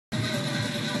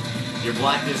Your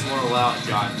blackness won't allow it,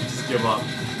 John. Just give up.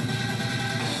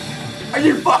 Are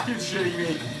you fucking shitting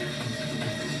me?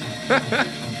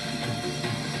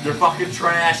 You're fucking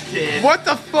trash, kid. What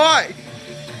the fuck?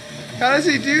 How does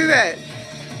he do that?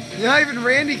 Not even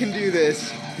Randy can do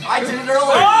this. I did it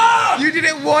earlier. You did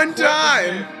it one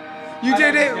time. You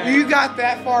did it. You got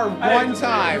that far one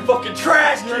time. You fucking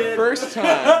trash, Your kid. first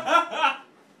time.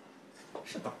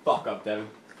 Shut the fuck up, Devin.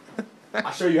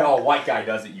 I'll show you how a white guy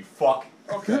does it, you fuck.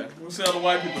 Okay, we'll see how the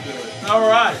white people do it.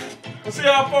 Alright. We'll see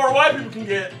how far white people can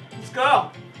get. Let's go.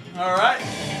 Alright.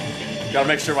 Gotta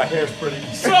make sure my hair's pretty.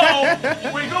 So,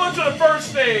 we go into the first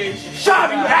stage. Shut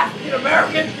up, you African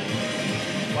American!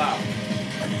 Wow.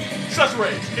 Such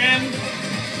rage. And,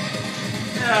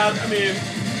 yeah, I mean,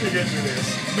 we get through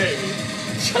this. Maybe.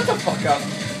 Shut the fuck up.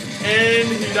 And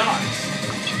he dies.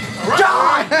 Alright.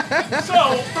 Die!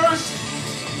 So, first,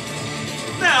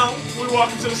 now, we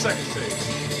walk into the second stage.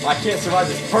 I can't survive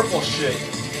this purple shit.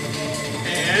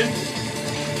 And,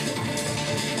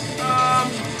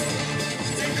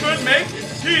 he could make it.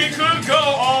 He could go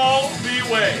all the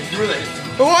way. Really?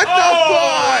 What the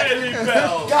fuck? And he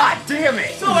fell. God damn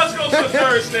it! So let's go to the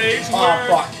third stage where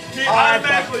fuck. he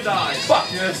automatically dies. Fuck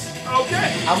this.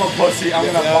 Okay. I'm a pussy. I'm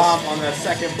gonna bomb on the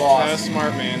second boss. That's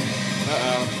smart, man.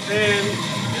 Uh-oh. And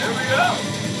there we go.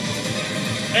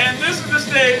 And this is the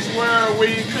stage where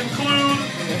we conclude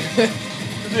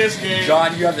this game.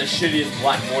 John, you have the shittiest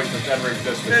black voice that's ever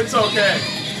existed. It's okay.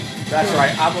 That's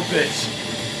right, I'm a bitch.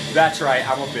 That's right,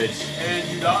 I'm a bitch. And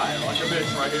you die like a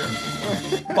bitch right here.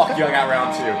 Fuck you, I got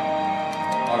round 2.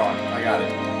 Hold on, I got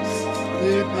it.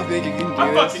 You think you can do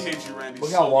I this? fucking hate you, Randy.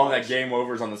 Look how long that game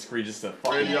over is on the screen just to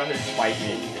fucking Randy, I hate you. fight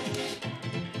me.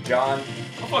 John,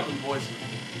 My fucking voice is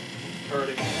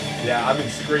hurting. yeah, I've been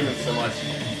screaming so much.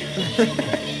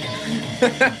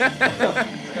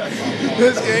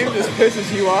 This game just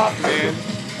pisses you off, man.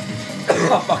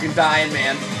 I'm fucking dying,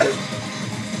 man.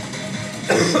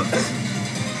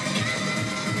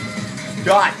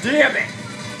 God damn it!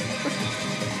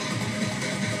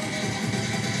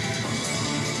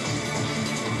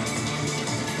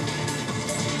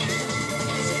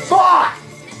 Fuck!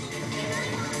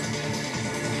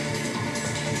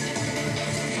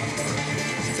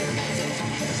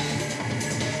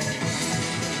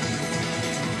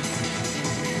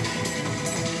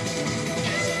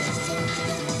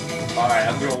 Alright,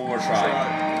 I'm doing one more try.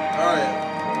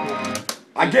 Alright.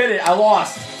 I get it, I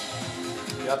lost.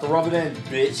 You have to rub it in,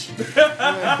 bitch.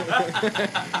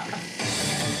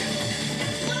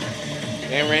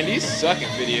 Damn, Randy, you suck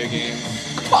at video games.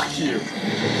 Fuck you.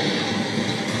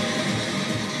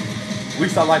 At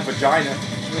least I like vagina.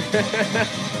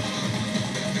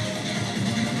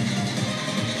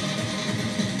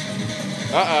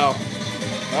 Uh-oh.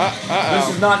 Uh-oh. This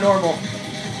is not normal.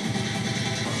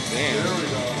 Damn. There we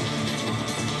go.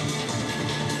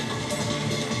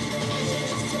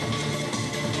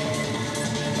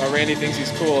 Oh, Randy thinks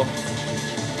he's cool.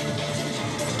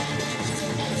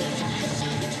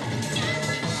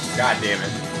 God damn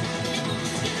it.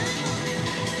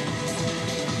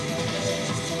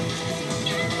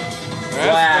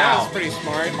 That was pretty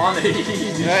smart. On the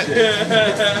easy That- shit.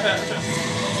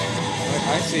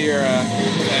 I see your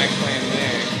attack plan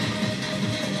there.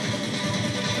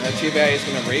 Too bad he's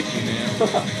gonna rape you now.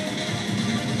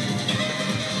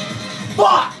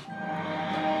 Fuck!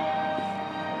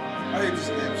 I hate this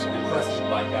game so much. Press me,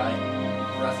 black guy.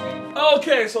 Press me.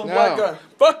 Okay, so No. black guy.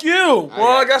 Fuck you!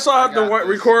 Well, I guess I'll have to got this.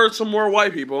 record some more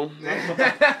white people.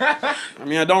 I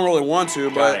mean, I don't really want to,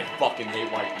 God, but... I fucking hate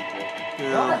white people.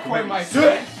 Yeah. Quit my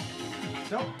shit.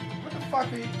 Don't. What the fuck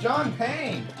are you, John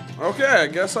Payne? Okay, I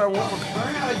guess I won't.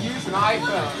 Learn how to use an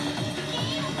iPhone.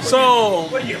 So...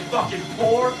 What are you, fucking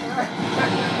poor?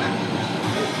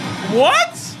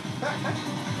 What?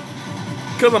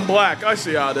 Because I'm black. I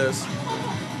see how it is.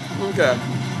 Okay.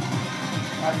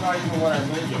 That's not even what I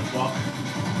meant, you fuck.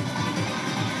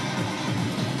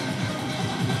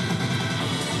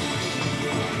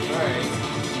 Alright.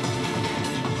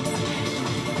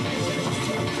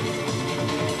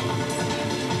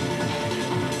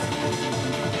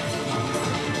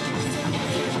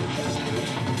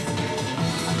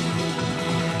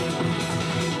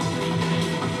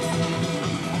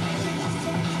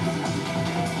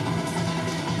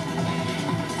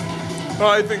 Oh,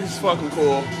 I think it's fucking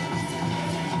cool.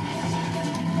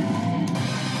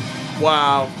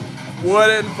 Wow. What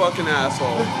a fucking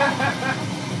asshole.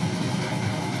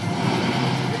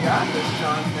 You got this,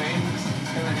 John Payne. This is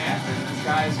gonna happen. This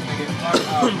guy's gonna get fucked.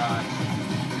 Oh, God.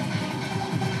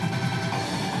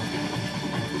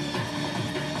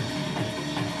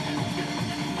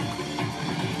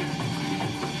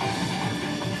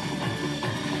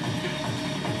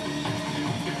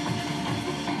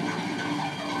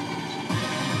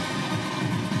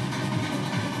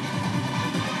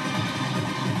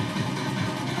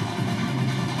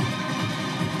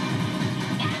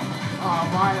 Oh,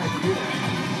 why did I do that?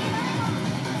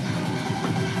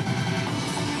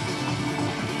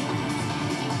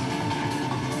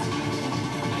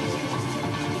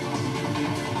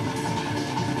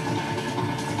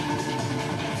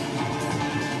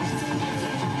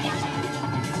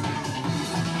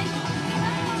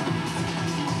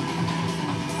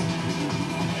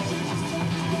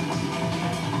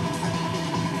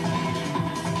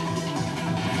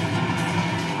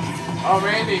 Oh,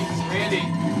 Randy, we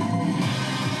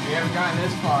haven't gotten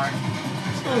this far.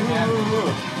 It's gonna happen.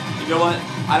 You know what?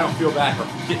 I don't feel bad for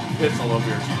getting piss all over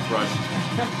your toothbrush.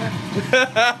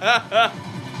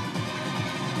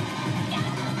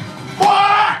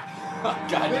 Fuck!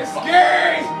 God, It's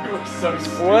scary! You were so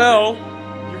stupid. Well,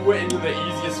 You went into the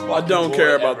easiest fucking I don't care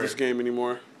bullet about ever. this game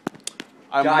anymore.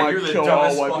 I God, might you're the kill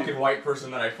dumbest all white fucking people. white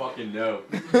person that I fucking know.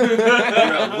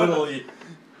 You're literally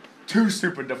too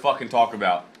stupid to fucking talk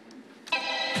about.